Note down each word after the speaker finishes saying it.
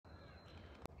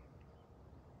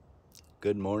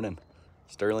Good morning.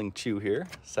 Sterling Chew here,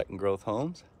 Second Growth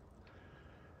Homes.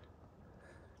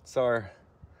 It's our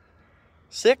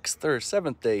 6th or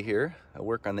 7th day here at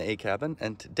work on the A cabin,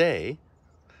 and today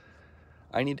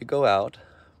I need to go out,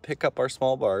 pick up our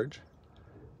small barge,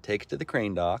 take it to the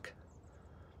crane dock,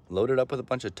 load it up with a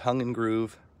bunch of tongue and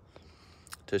groove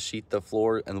to sheet the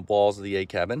floor and the walls of the A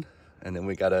cabin, and then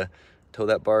we gotta tow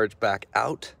that barge back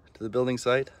out to the building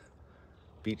site,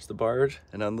 beach the barge,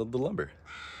 and unload the lumber.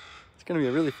 It's gonna be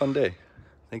a really fun day.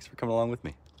 Thanks for coming along with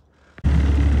me.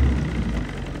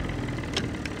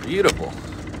 Beautiful,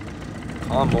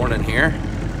 calm morning here.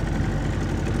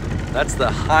 That's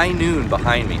the High Noon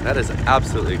behind me. That is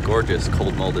absolutely gorgeous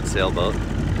cold molded sailboat.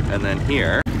 And then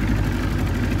here,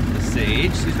 the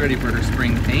Sage, she's ready for her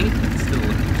spring paint. It's still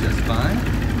looking just fine.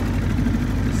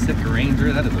 The Sitka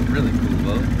Ranger, that is a really cool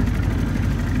boat.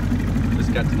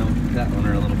 Just got to know that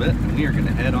owner a little bit, and we are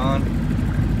gonna head on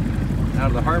out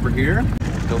of the harbor here,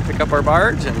 go pick up our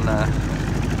barge and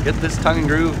get this tongue and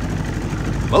groove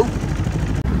moved.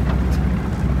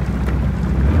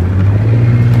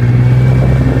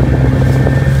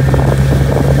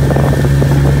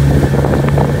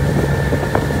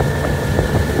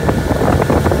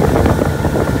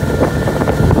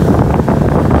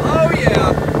 Oh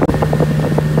yeah!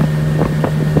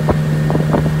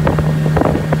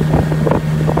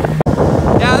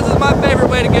 Yeah, this is my favorite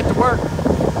way to get to work.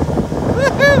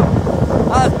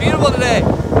 Oh, it's beautiful today.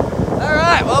 All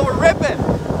right, well, we're ripping.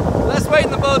 Less weight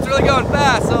in the boat's really going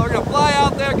fast, so we're gonna fly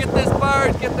out there, get this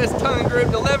barge, get this tongue and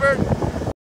groove delivered.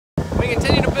 We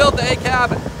continue to build the A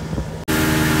cabin.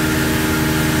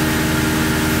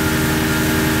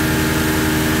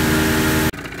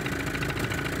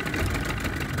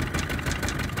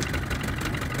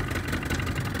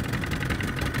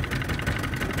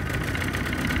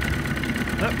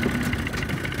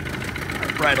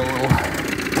 Right a little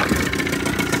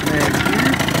snag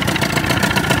here.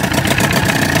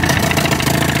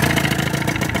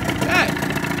 Okay,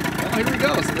 well, here we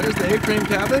go. So there's the A-frame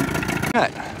cabin. All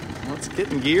right, let's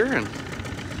get in gear and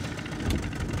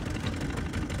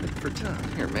head for town.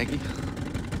 Here, Maggie.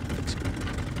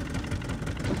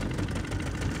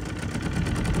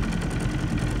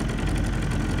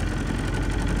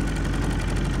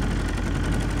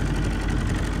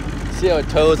 See how it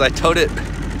tows? I towed it.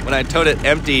 When I towed it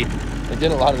empty, it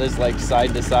did a lot of this like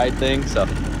side to side thing, so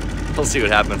we'll see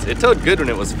what happens. It towed good when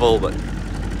it was full, but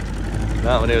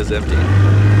not when it was empty.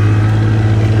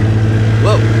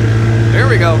 Whoa, there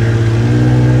we go.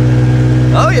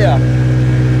 Oh yeah.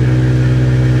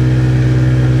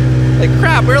 Hey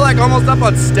crap, we're like almost up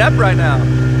on step right now.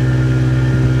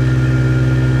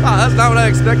 Wow, that's not what I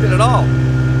expected at all.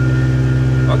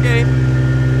 Okay.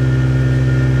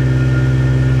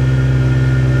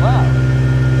 Wow.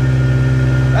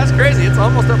 That's crazy, it's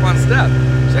almost up on step.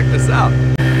 Check this out.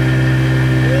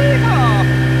 Yeehaw!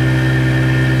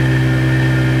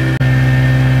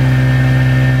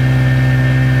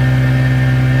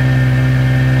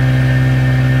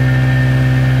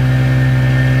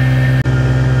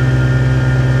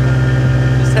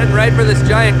 Just heading right for this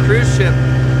giant cruise ship.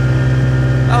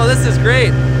 Oh, this is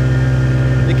great.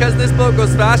 Because this boat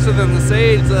goes faster than the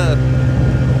Sage,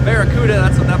 Barracuda,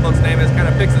 that's what that boat's name is, kind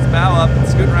of picks its bow up and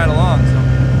scooting right along. So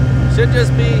should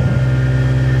just be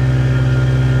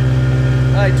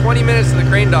like 20 minutes to the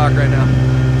crane dock right now.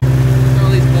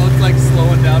 All these boats like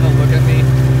slowing down to look at me.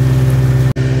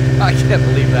 I can't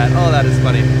believe that. Oh, that is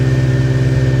funny.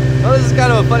 Well, this is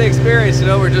kind of a funny experience, you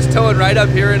know. We're just towing right up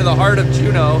here into the heart of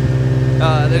Juneau.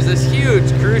 There's this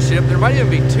huge cruise ship. There might even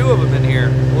be 2 of them in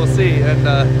here. We'll see. And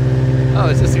oh,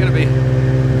 it's just gonna be,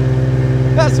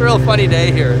 that's a real funny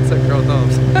day here at Second Growth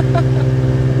Homes.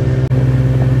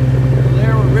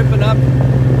 There we're ripping up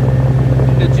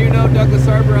into Juneau, Douglas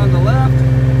Harbor on the left.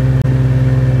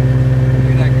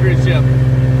 Look at that cruise ship.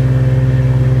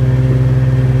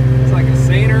 It's like a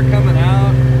seiner coming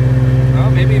out. Oh,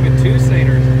 maybe even 2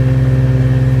 seiners.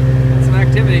 That's some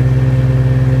activity.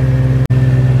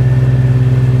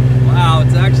 Wow,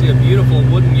 it's actually a beautiful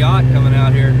wooden yacht coming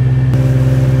out here.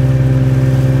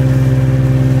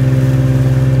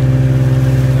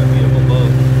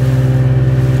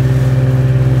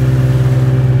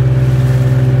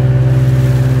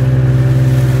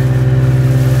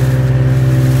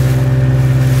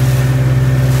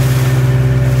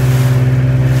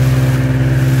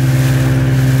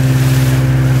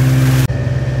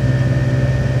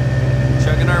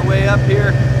 Up here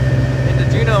into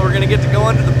Juneau, we're gonna get to go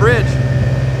under the bridge.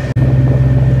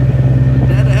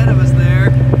 Dead ahead of us there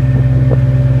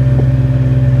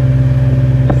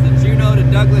is the Juneau to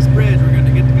Douglas Bridge. We're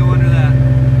gonna get to go under that.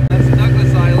 That's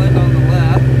Douglas Island on the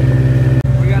left.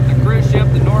 We got the cruise ship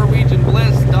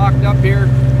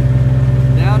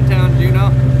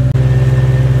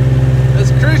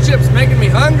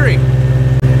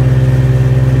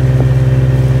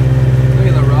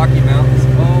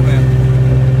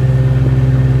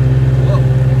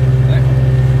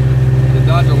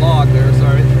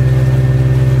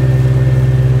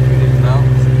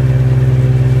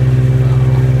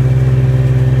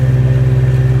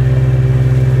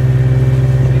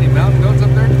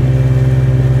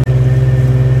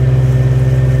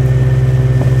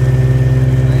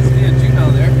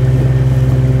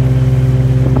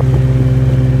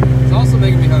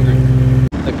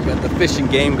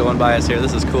game going by us here.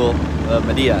 This is cool.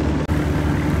 Medea.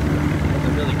 That's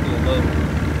a really cool boat.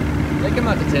 They come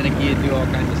out to Teneke and do all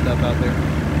kinds of stuff out there.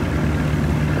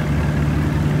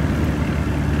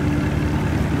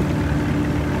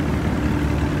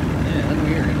 And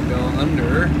we are going to go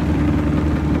under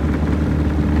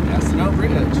Astronaut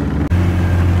Bridge.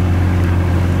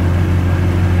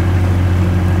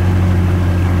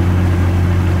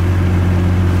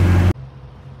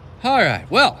 All right,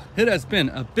 well, it has been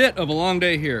a bit of a long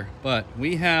day here, but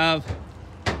we have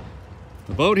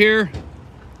the boat here,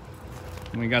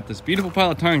 and we got this beautiful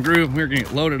pile of tongue and groove. We're gonna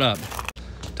get loaded up.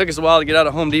 Took us a while to get out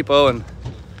of Home Depot, and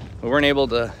we weren't able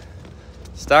to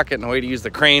stock it in a way to use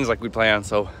the cranes like we planned,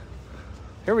 so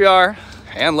here we are,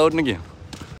 hand loading again.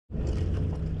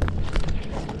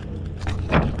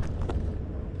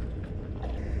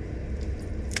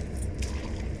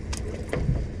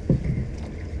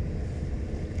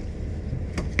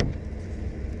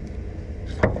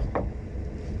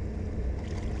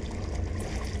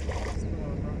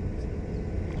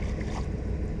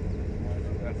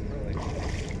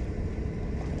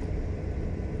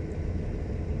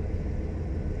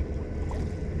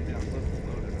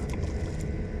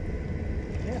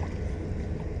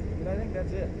 I think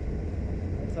that's it.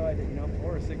 That's how I did,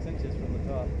 4 or 6 inches from the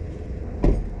top.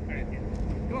 All right,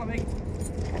 come on, Maggie.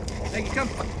 Maggie, come.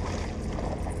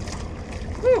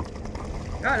 Woo!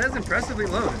 God, that's impressively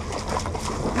loaded.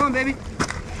 Come on, baby.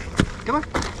 Come on.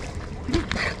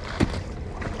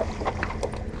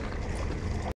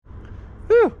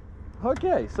 Whew.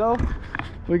 Okay, so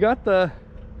we got our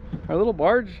little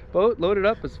barge boat loaded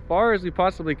up as far as we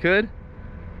possibly could,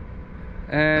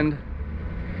 and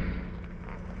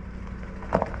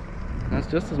that's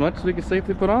just as much as we can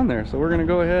safely put on there. So we're gonna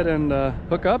go ahead and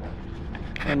hook up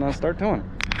and start towing.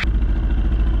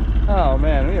 Oh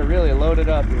man, we are really loaded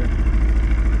up here.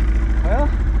 Well,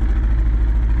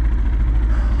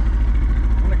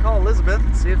 I'm gonna call Elizabeth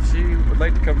and see if she would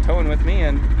like to come towing with me,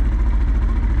 and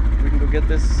we can go get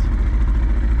this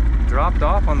dropped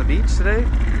off on the beach today.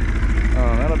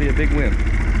 That'll be a big win.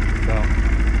 So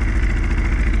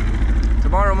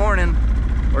tomorrow morning,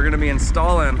 we're going to be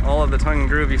installing all of the tongue and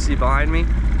groove you see behind me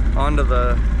onto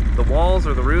the walls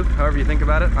or the roof, however you think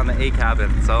about it, on the A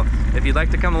cabin. So if you'd like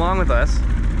to come along with us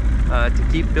to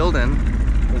keep building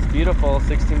this beautiful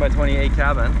 16 by 20 A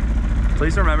cabin,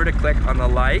 please remember to click on the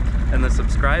like and the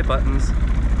subscribe buttons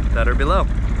that are below.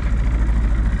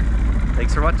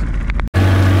 Thanks for watching.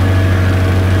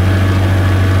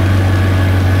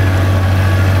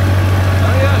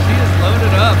 Oh yeah, she is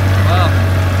loaded up. Wow.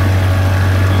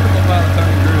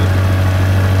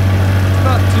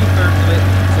 About 2/3 of it,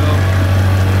 so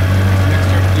next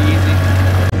start to be easy.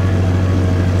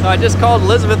 So I just called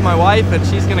Elizabeth, my wife, and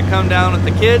she's gonna come down with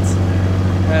the kids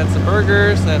and some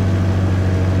burgers and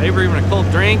maybe even a cold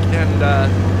drink, and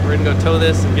we're gonna go tow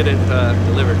this and get it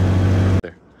delivered.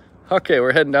 There. Okay,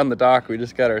 we're heading down the dock. We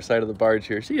just got our side of the barge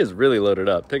here. She is really loaded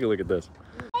up. Take a look at this.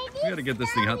 We gotta get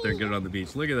this thing out there and get it on the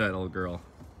beach. Look at that old girl.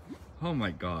 Oh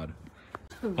my God.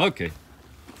 Okay.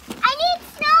 I need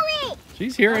Snowy!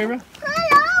 She's here, Ava. Pull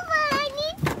over! I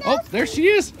need Snowy! Oh, there she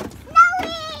is!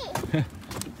 Snowy!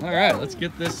 All right, let's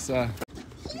get this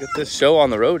show on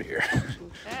the road here.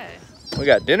 Okay. We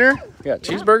got dinner. We got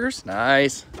cheeseburgers.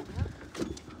 Nice.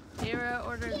 Ava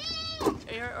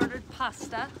ordered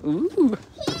pasta. Ooh.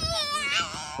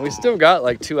 We still got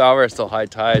like 2 hours till high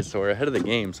tide, so we're ahead of the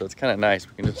game. So it's kind of nice.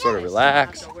 We can just sort of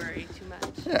relax. Not to worry too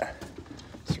much. Yeah.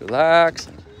 Just relax.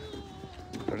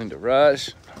 Don't need to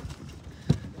rush.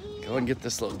 Go and get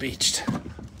this little beached.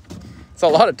 It's a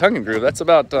lot of tongue and groove. That's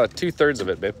about 2/3 of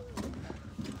it, babe.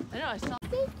 I know, I saw.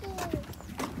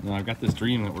 No, I've got this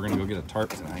dream that we're gonna go get a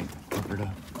tarp tonight. Cover it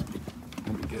up.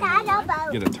 That'd be good.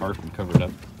 Get a tarp and cover it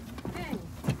up.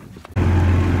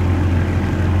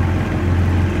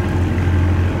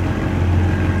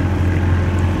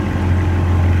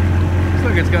 Looks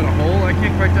like it's got a hole. I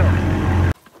can't quite tell.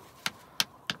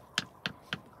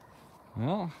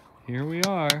 Well, here we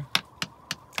are.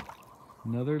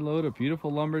 Another load of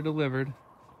beautiful lumber delivered.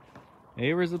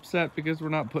 Ava's upset because we're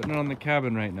not putting it on the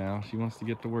cabin right now. She wants to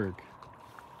get to work.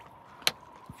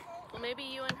 Well, maybe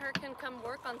you and her can come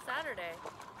work on Saturday.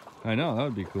 I know, that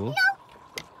would be cool. No!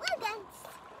 We're done.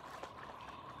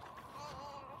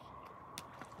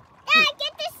 Dad,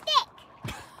 get the stick!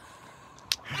 Dad,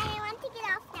 I want to get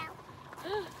off now.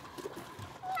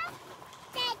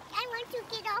 Dad, I want to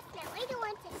get off now. I don't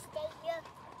want to stay here.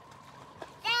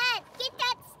 Dad, get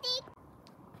that stick!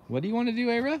 What do you want to do,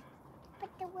 Ava? Put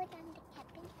the wood on the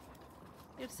cabin.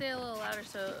 You have to say it a little louder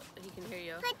so he can hear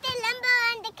you. Put the lumber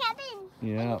on the cabin.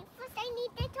 Yeah. First, I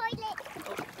need the toilet.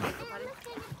 Oh, And I'm not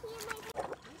gonna pee in my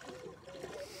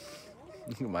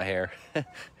Look at my hair.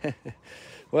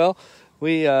 Well,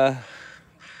 we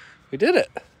did it.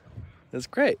 It's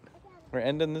great. We're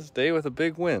ending this day with a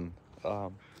big win.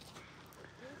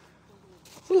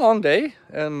 It's a long day,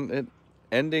 and it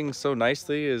ending so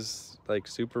nicely is like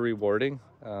super rewarding.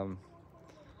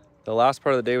 The last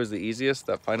part of the day was the easiest.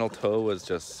 That final tow was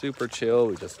just super chill.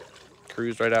 We just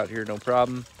cruised right out here, no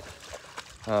problem.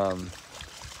 No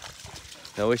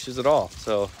issues at all.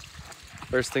 So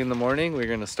first thing in the morning, we're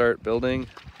gonna start building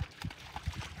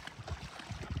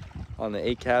on the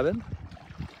A cabin,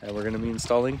 and we're gonna be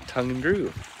installing tongue and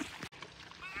groove.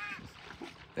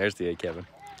 There's the A cabin.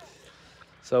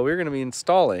 So we're gonna be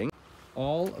installing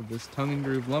all of this tongue and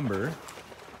groove lumber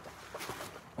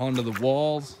onto the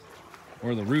walls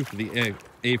or the roof of the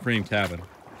A-frame cabin.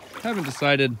 Haven't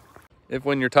decided if,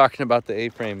 when you're talking about the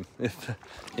A-frame, if,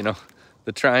 you know,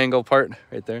 the triangle part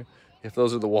right there, if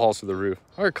those are the walls or the roof.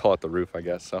 Or call it the roof, I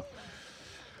guess. So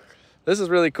this is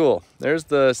really cool. There's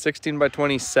the 16 by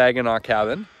 20 Saginaw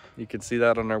cabin. You can see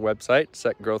that on our website,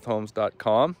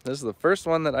 secondgrowthhomes.com. This is the first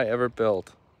one that I ever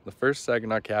built. The first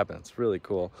Saginaw cabin. It's really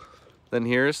cool. Then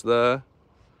here's the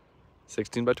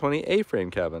 16 by 20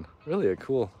 A-frame cabin. Really a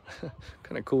cool,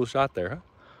 kind of cool shot there, huh?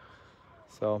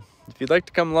 So if you'd like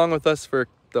to come along with us for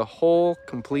the whole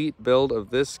complete build of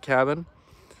this cabin,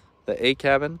 the A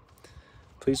cabin,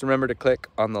 please remember to click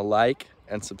on the like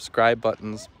and subscribe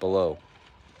buttons below.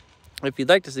 If you'd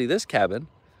like to see this cabin,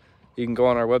 you can go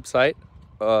on our website,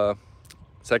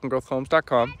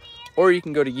 secondgrowthhomes.com, or you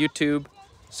can go to YouTube,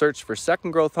 search for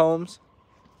Second Growth Homes,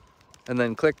 and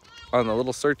then click on the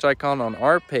little search icon on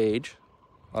our page,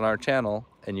 on our channel,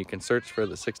 and you can search for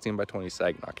the 16 by 20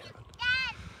 Saginaw cabin.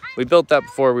 We built that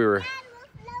before we were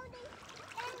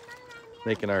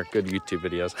making our good YouTube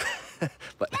videos.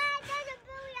 But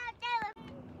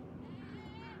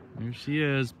there she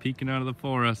is, peeking out of the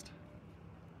forest.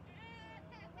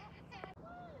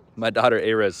 My daughter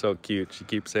Ara is so cute. She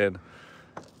keeps saying,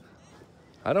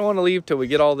 I don't want to leave till we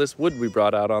get all this wood we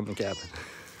brought out on the cabin.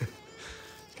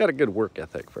 She's got a good work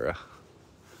ethic for a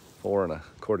 4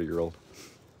 1/4-year-old.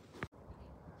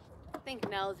 I think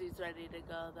Nelsie's ready to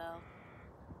go, though.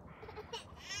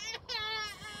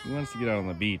 He wants to get out on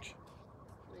the beach.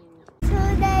 So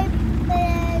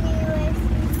they